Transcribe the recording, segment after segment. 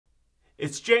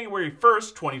It's January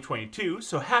 1st, 2022,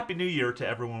 so Happy New Year to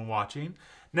everyone watching.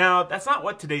 Now, that's not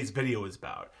what today's video is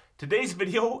about. Today's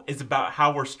video is about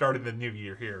how we're starting the new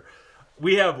year here.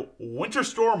 We have winter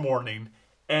storm warning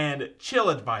and chill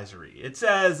advisory. It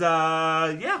says,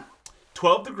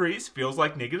 12 degrees, feels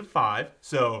like -5,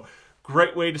 so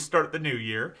great way to start the new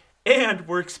year. And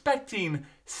we're expecting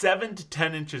 7 to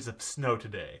 10 inches of snow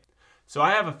today. So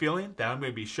I have a feeling that I'm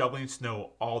going to be shoveling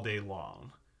snow all day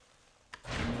long.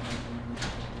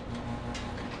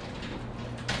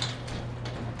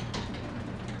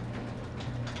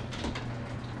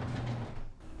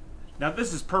 Now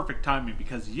this is perfect timing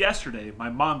because yesterday my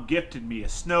mom gifted me a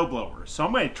snowblower, so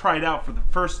I'm going to try it out for the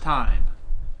first time.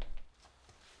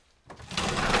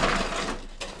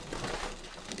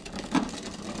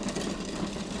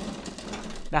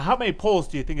 Now how many pulls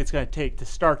do you think it's going to take to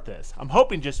start this? I'm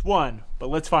hoping just one, but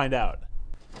let's find out.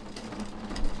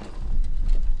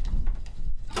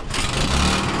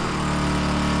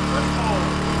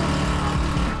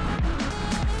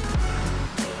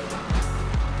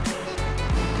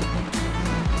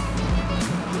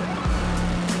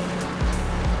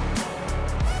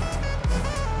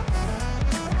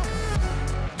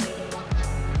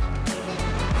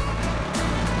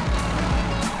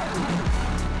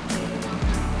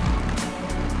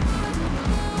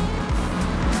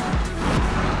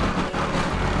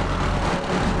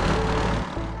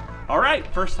 Alright,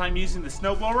 first time using the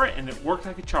snowblower and it worked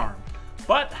like a charm.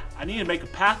 But I need to make a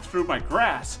path through my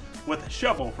grass with a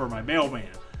shovel for my mailman.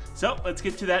 So let's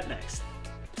get to that next.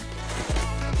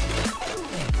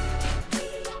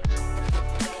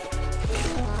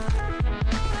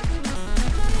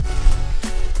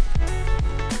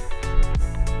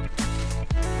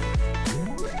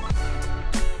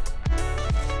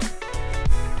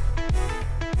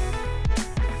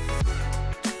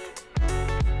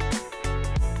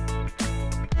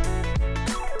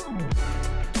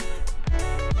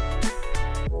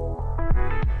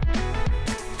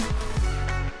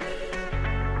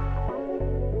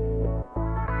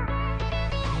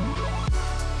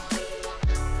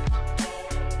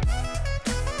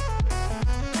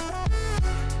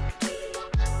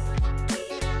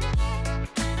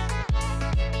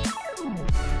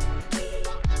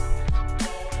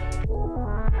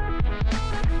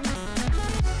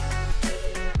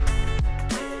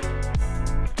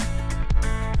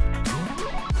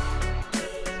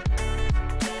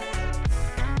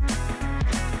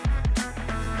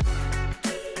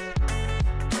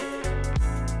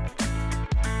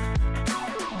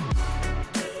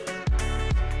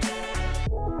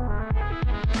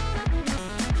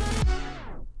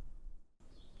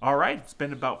 Alright, it's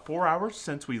been about 4 hours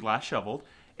since we last shoveled,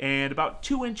 and about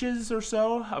 2 inches or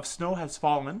so of snow has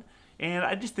fallen, and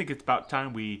I just think it's about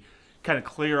time we kind of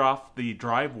clear off the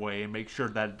driveway and make sure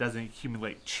that it doesn't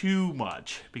accumulate too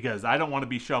much, because I don't want to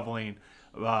be shoveling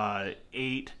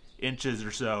 8 inches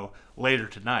or so later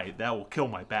tonight. That will kill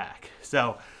my back.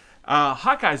 So,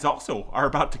 Hawkeyes also are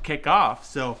about to kick off,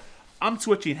 so I'm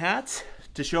switching hats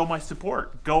to show my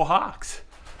support. Go Hawks!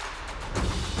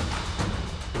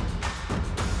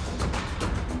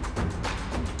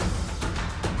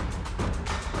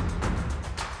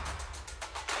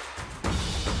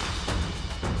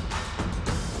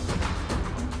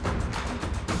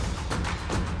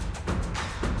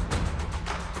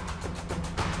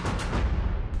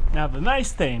 Now the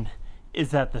nice thing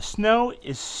is that the snow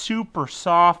is super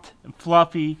soft and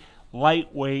fluffy,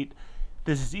 lightweight.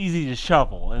 This is easy to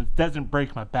shovel and it doesn't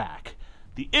break my back.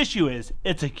 The issue is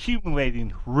it's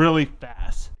accumulating really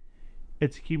fast.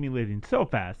 It's accumulating so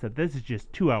fast that this is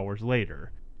just 2 hours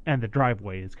later and the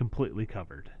driveway is completely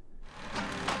covered.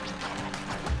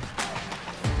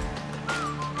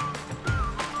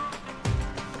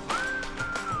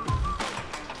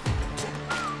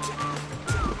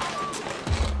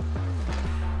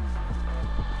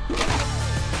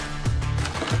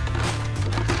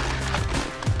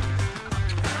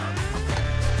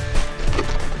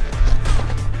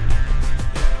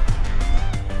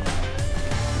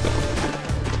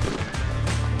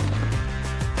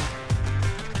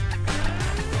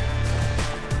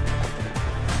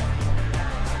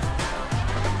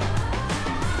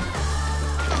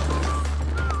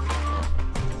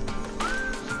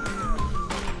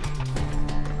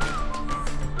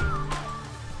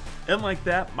 And like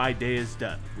that, my day is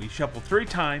done. We shoveled 3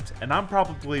 times, and I'm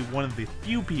probably one of the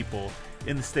few people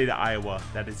in the state of Iowa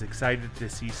that is excited to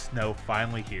see snow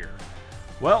finally here.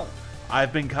 Well,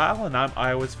 I've been Kyle, and I'm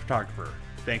Iowa's photographer.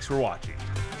 Thanks for watching.